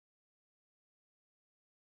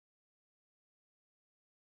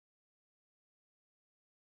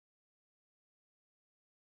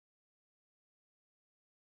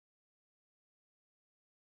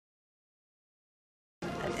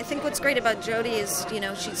think what's great about Jodie is, you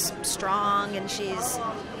know, she's strong and she's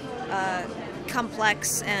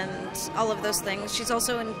complex and all of those things. She's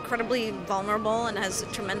also incredibly vulnerable and has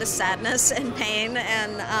tremendous sadness and pain,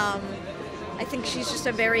 and I think she's just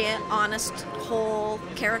a very honest, whole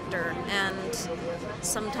character, and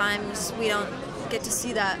sometimes we don't get to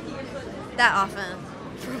see that often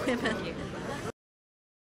for women.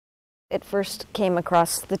 It first came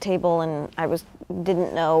across the table and I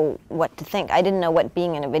didn't know what to think. I didn't know what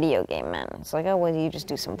being in a video game meant. It's like, oh, well, you just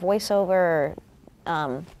do some voiceover.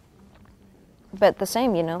 But the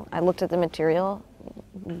same, you know, I looked at the material,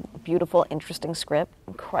 beautiful, interesting script,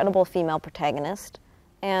 incredible female protagonist,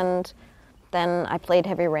 and then I played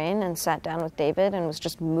Heavy Rain and sat down with David and was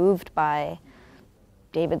just moved by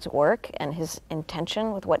David's work and his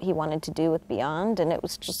intention with what he wanted to do with Beyond, and it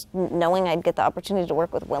was just knowing I'd get the opportunity to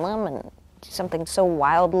work with Willem and do something so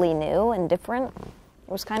wildly new and different.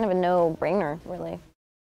 It was kind of a no-brainer, really.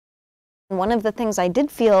 One of the things I did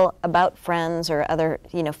feel about friends or other,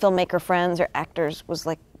 you know, filmmaker friends or actors was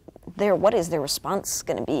like, what is their response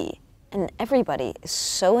going to be? And everybody is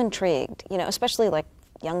so intrigued, you know, especially like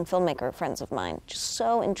young filmmaker friends of mine, just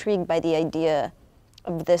so intrigued by the idea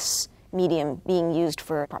of this medium being used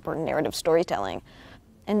for proper narrative storytelling.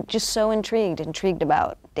 And just so intrigued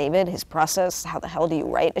about David, his process, how the hell do you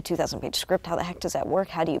write a 2,000-page script? How the heck does that work?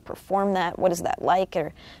 How do you perform that? What is that like?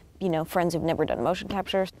 Or, you know, friends who've never done motion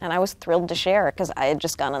captures. And I was thrilled to share because I had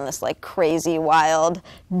just gone on this like crazy, wild,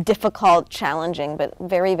 difficult, challenging, but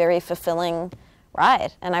very, very fulfilling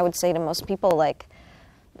ride. And I would say to most people, like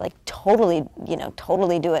totally, you know,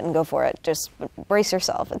 totally do it and go for it. Just brace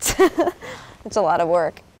yourself. It's, it's a lot of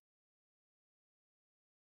work.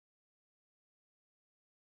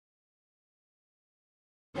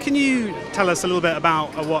 Can you tell us a little bit about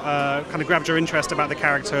what kind of grabbed your interest about the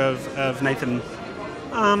character of Nathan?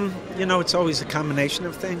 You know, it's always a combination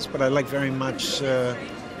of things, but I like very much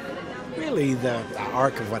really the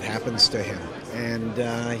arc of what happens to him.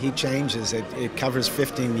 And he changes. It covers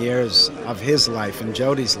 15 years of his life and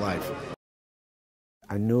Jodie's life.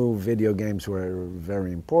 I knew video games were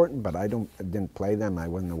very important, but I didn't play them. I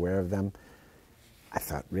wasn't aware of them. I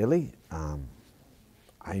thought, really?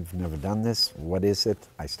 I've never done this. What is it?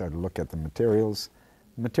 I started to look at the materials.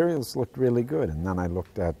 The materials looked really good, and then I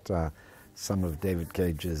looked at some of David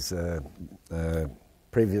Cage's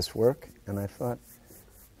previous work, and I thought,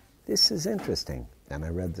 this is interesting. Then I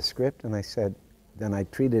read the script, and I said, then I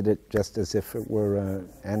treated it just as if it were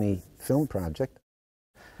any film project.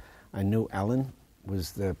 I knew Ellen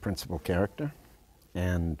was the principal character,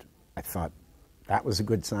 and I thought that was a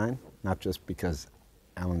good sign, not just because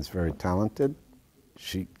Ellen's very talented.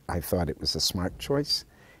 I thought it was a smart choice,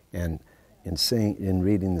 and in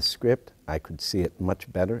reading the script, I could see it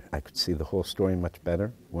much better. I could see the whole story much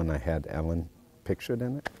better when I had Ellen pictured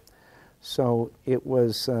in it. So it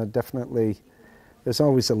was definitely, there's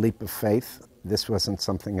always a leap of faith. This wasn't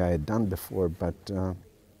something I had done before, but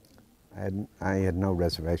I had no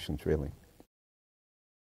reservations, really.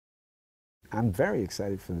 I'm very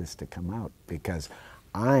excited for this to come out because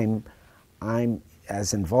I'm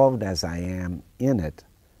as involved as I am in it.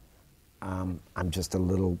 I'm just a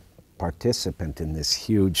little participant in this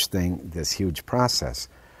huge thing, this huge process.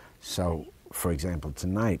 So, for example,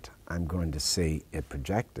 tonight I'm going to see it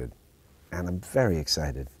projected, and I'm very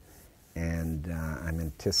excited. And I'm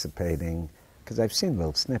anticipating, because I've seen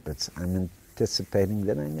little snippets, I'm anticipating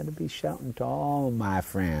that I'm going to be shouting to all my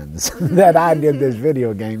friends that I did this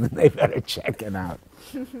video game and they better check it out.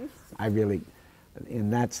 I really, in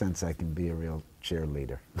that sense, I can be a real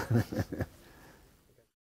cheerleader.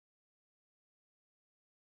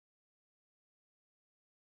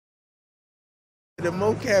 The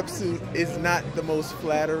mocap suit is not the most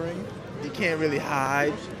flattering. You can't really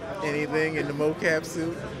hide anything in the mocap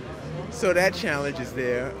suit. So that challenge is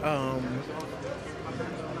there.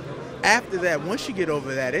 After that, once you get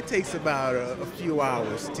over that, it takes about a few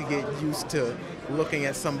hours to get used to looking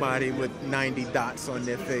at somebody with 90 dots on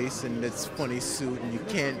their face and this funny suit, and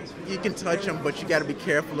you can touch them, but you got to be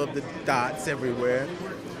careful of the dots everywhere.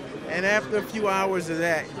 And after a few hours of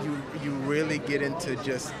that, you really get into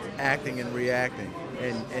just acting and reacting,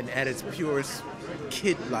 and at its purest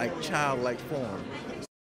kid-like, childlike form.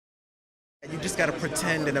 You just got to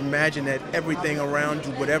pretend and imagine that everything around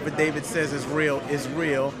you, whatever David says is real,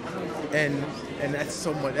 and that's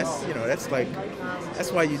so much.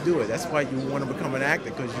 That's why you do it. That's why you want to become an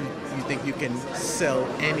actor, because you think you can sell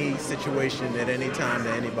any situation at any time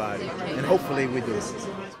to anybody, and hopefully we do.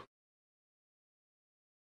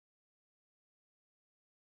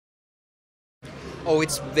 Oh,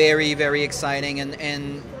 it's very, very exciting,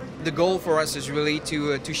 and the goal for us is really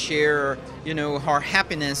to share, you know, our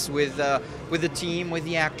happiness with the team, with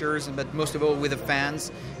the actors, but most of all with the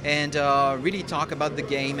fans, and really talk about the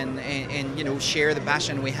game and you know, share the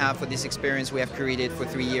passion we have for this experience we have created for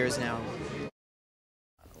 3 years now.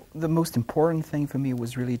 The most important thing for me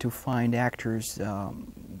was really to find actors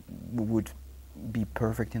who would be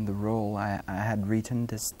perfect in the role. I had written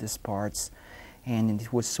these parts, and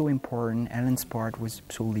it was so important. Ellen's part was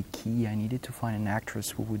absolutely key. I needed to find an actress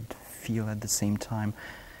who would feel at the same time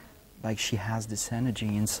like she has this energy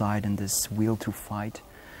inside and this will to fight,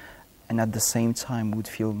 and at the same time would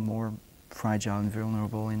feel more fragile and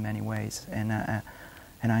vulnerable in many ways. And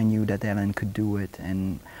I knew that Ellen could do it.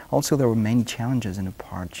 And also there were many challenges in the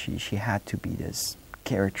part. She had to be this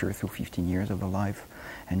character through 15 years of her life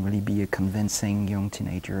and really be a convincing young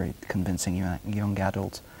teenager, a convincing young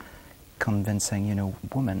adult, convincing, you know,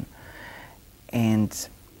 woman. And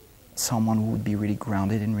someone who would be really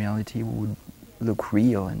grounded in reality, who would look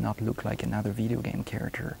real and not look like another video game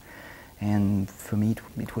character. And for me,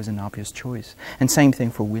 it was an obvious choice. And same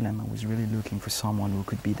thing for Willem. I was really looking for someone who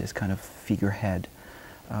could be this kind of figurehead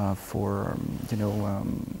for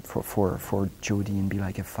Jodie and be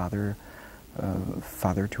like a father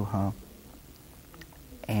to her,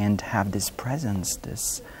 and have this presence,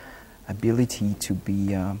 this ability to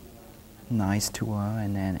be nice to her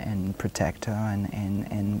and protect her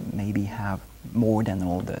and maybe have more than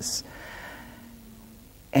all this.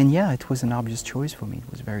 And yeah, it was an obvious choice for me. It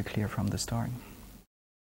was very clear from the start.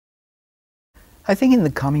 I think in the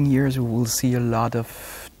coming years we will see a lot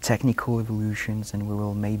of technical evolutions, and we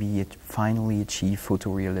will maybe finally achieve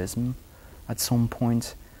photorealism at some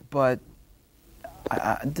point. But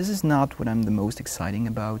this is not what I'm the most exciting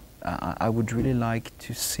about. I would really like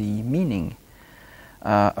to see meaning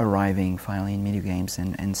arriving finally in video games,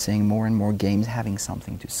 and seeing more and more games having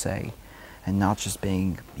something to say, and not just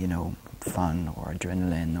being, you know, fun or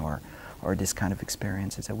adrenaline or this kind of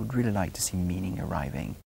experiences. I would really like to see meaning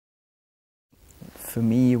arriving. For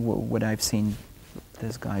me, what I've seen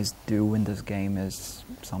these guys do in this game is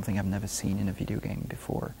something I've never seen in a video game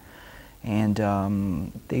before. And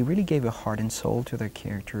they really gave a heart and soul to their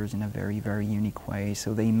characters in a very, very unique way.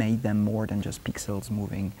 So they made them more than just pixels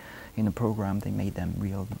moving in a program. They made them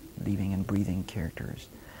real, living and breathing characters.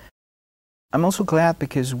 I'm also glad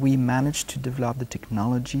because we managed to develop the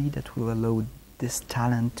technology that will allow this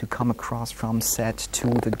talent to come across from set to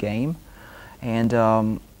the game. And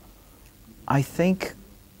I think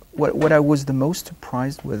what I was the most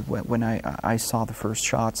surprised with when I saw the first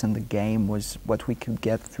shots in the game was what we could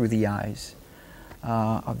get through the eyes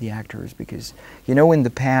of the actors. Because, you know, in the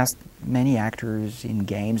past, many actors in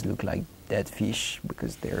games look like dead fish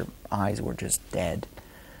because their eyes were just dead.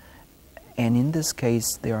 And in this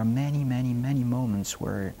case, there are many, many, many moments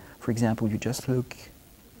where, for example, you just look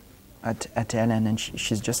at Ellen and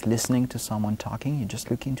she's just listening to someone talking. You just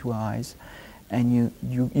look into her eyes, and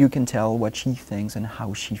you can tell what she thinks and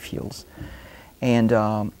how she feels. And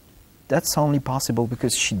that's only possible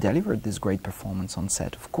because she delivered this great performance on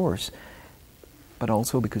set, of course, but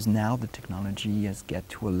also because now the technology has get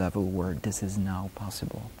to a level where this is now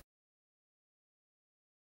possible.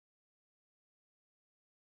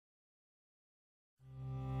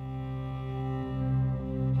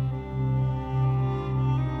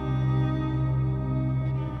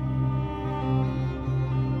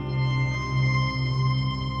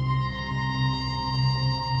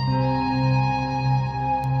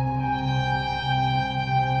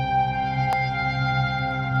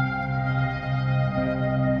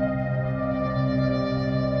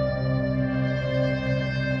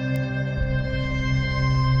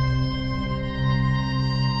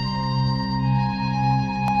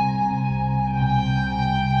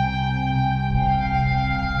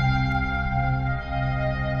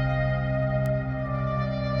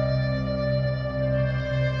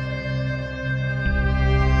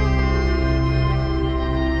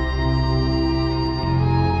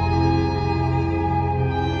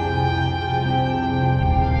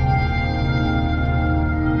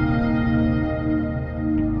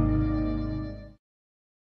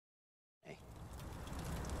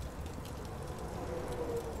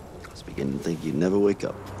 Beginning to think you'd never wake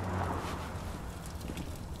up.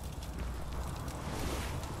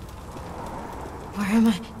 Where am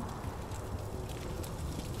I?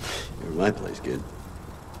 You're in my place, kid.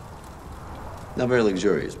 Not very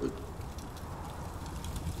luxurious, but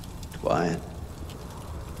quiet.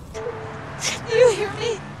 Do you hear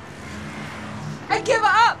me? I give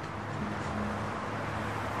up!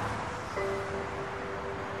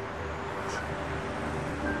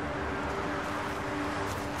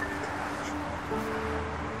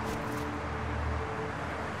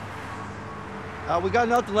 We got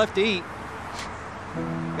nothing left to eat.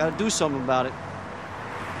 Got to do something about it.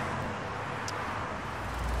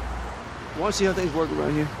 Want to see how things work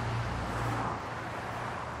around here?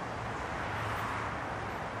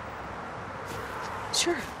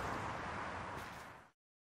 Sure.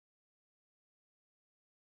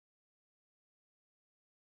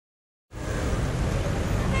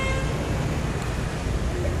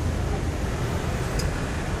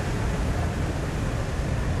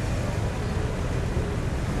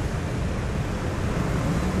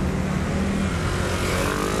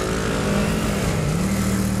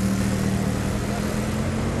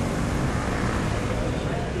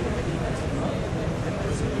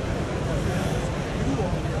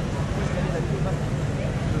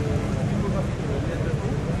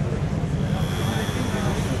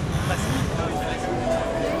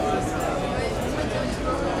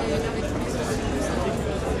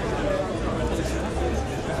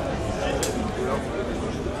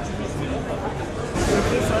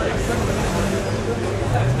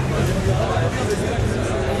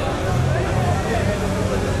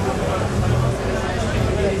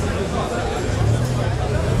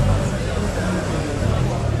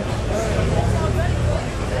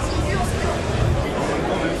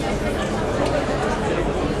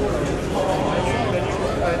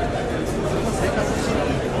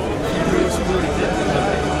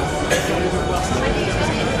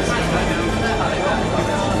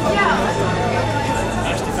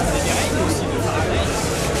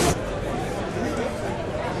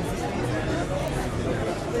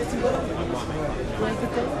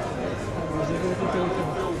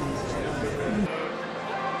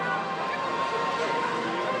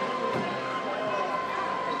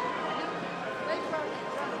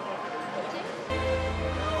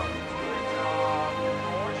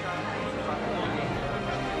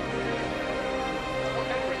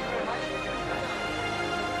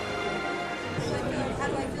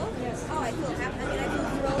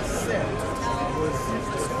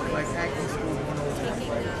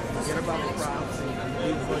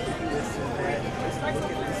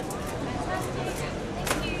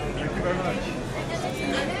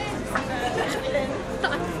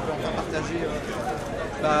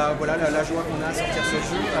 Voilà la joie qu'on a à sortir ce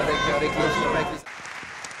jeu avec l'équipe.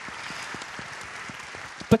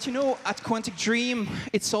 But you know, at Quantic Dream,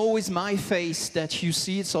 it's always my face that you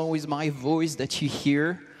see, it's always my voice that you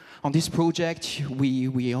hear. On this project,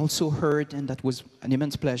 we also heard, and that was an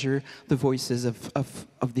immense pleasure, the voices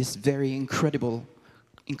of these very incredible,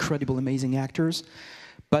 amazing actors.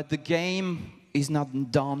 But the game is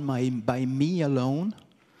not done by me alone.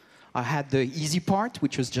 I had the easy part,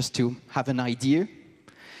 which was just to have an idea.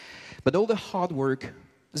 But all the hard work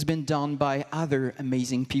has been done by other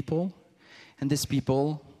amazing people. And these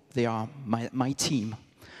people, they are my team.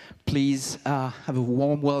 Please have a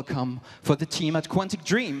warm welcome for the team at Quantic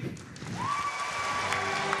Dream.